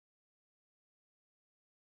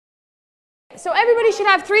So everybody should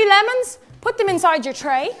have 3 lemons. Put them inside your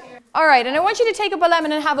tray. All right, and I want you to take up a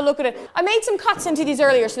lemon and have a look at it. I made some cuts into these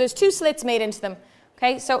earlier, so there's 2 slits made into them.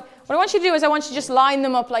 Okay, so what I want you to do is I want you to just line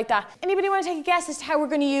them up like that. Anybody want to take a guess as to how we're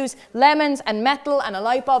going to use lemons and metal and a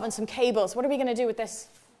light bulb and some cables? What are we going to do with this?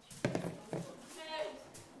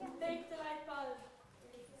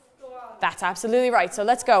 That's absolutely right, so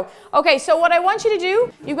let's go. Okay, so what I want you to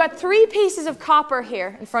do, you've got 3 pieces of copper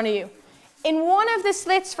here in front of you. In one of the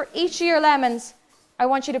slits for each of your lemons, I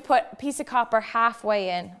want you to put a piece of copper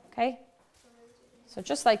halfway in, okay? So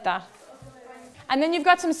just like that. And then you've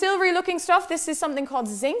got some silvery looking stuff. This is something called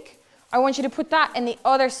zinc. I want you to put that in the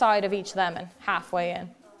other side of each lemon, halfway in.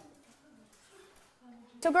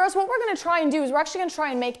 So girls, what we're going to try and do is we're actually going to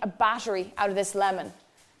try and make a battery out of this lemon.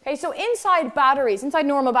 Okay, so inside batteries, inside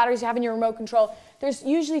normal batteries you have in your remote control, there's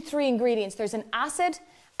usually 3 ingredients. There's an acid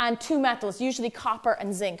and 2 metals, usually copper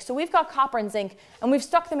and zinc. So we've got copper and zinc, and we've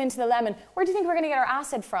stuck them into the lemon. Where do you think we're going to get our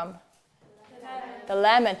acid from? The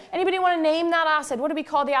lemon. Anybody want to name that acid? What do we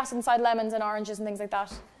call the acid inside lemons and oranges and things like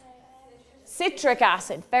that? Citric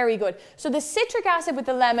acid. Very good. So the citric acid with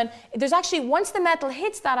the lemon, there's actually, once the metal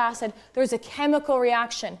hits that acid, there's a chemical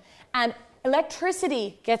reaction. And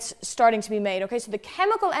electricity gets starting to be made. Okay, so the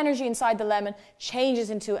chemical energy inside the lemon changes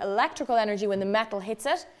into electrical energy when the metal hits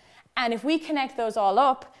it. And if we connect those all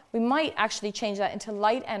up, we might actually change that into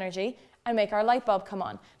light energy and make our light bulb come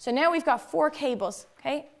on. So now we've got 4 cables,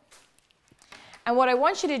 okay? And what I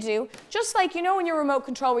want you to do, just like you know in your remote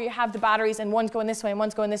control where you have the batteries and one's going this way and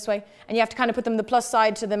one's going this way, and you have to kind of put them the plus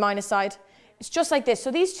side to the minus side, it's just like this. So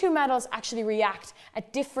these 2 metals actually react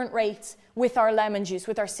at different rates with our lemon juice,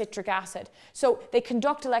 with our citric acid. So they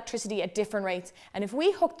conduct electricity at different rates. And if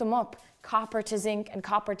we hook them up, copper to zinc and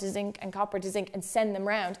copper to zinc and copper to zinc, and send them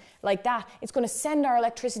round like that, it's going to send our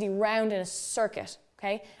electricity round in a circuit,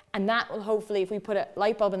 okay? And that will hopefully, if we put a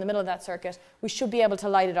light bulb in the middle of that circuit, we should be able to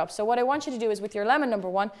light it up. So what I want you to do is with your lemon number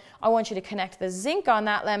 1, I want you to connect the zinc on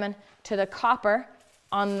that lemon to the copper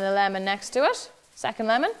on the lemon next to it, second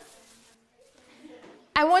lemon.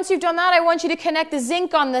 And once you've done that, I want you to connect the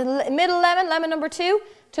zinc on the middle lemon, lemon number 2,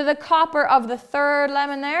 to the copper of the third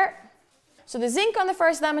lemon there. So the zinc on the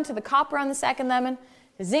first lemon to the copper on the second lemon,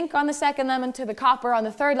 the zinc on the second lemon to the copper on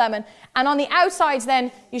the third lemon. And on the outsides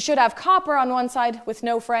then, you should have copper on one side with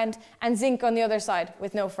no friend and zinc on the other side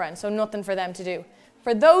with no friend. So nothing for them to do.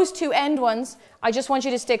 For those 2 end ones, I just want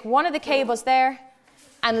you to stick one of the cables there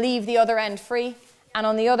and leave the other end free. And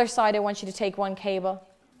on the other side, I want you to take 1 cable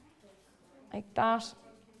like that.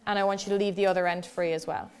 And I want you to leave the other end free as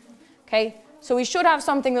well. Okay? So we should have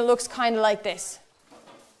something that looks kind of like this.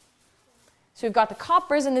 So we've got the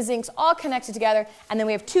coppers and the zincs all connected together, and then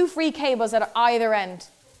we have 2 free cables at either end.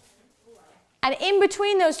 And in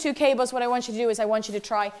between those 2 cables, what I want you to do is I want you to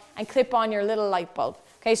try and clip on your little light bulb.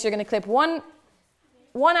 Okay, so you're going to clip one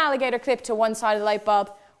alligator clip to one side of the light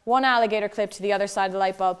bulb, 1 alligator clip to the other side of the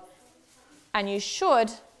light bulb, and you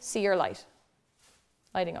should see your light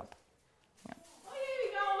lighting up. Yeah.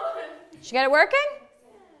 Did you get it working?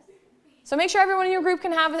 So make sure everyone in your group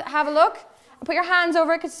can have a look. Put your hands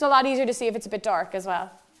over it because it's a lot easier to see if it's a bit dark as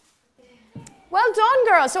well. Well done,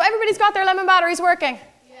 girls. So everybody's got their lemon batteries working?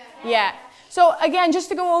 Yeah. So again, just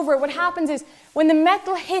to go over it, what happens is when the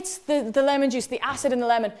metal hits the lemon juice, the acid in the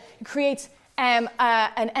lemon, it creates an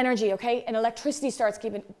energy, okay? And electricity starts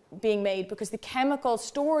being made because the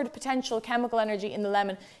stored potential chemical energy in the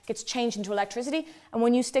lemon gets changed into electricity. And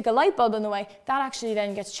when you stick a light bulb in the way, that actually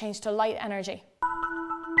then gets changed to light energy.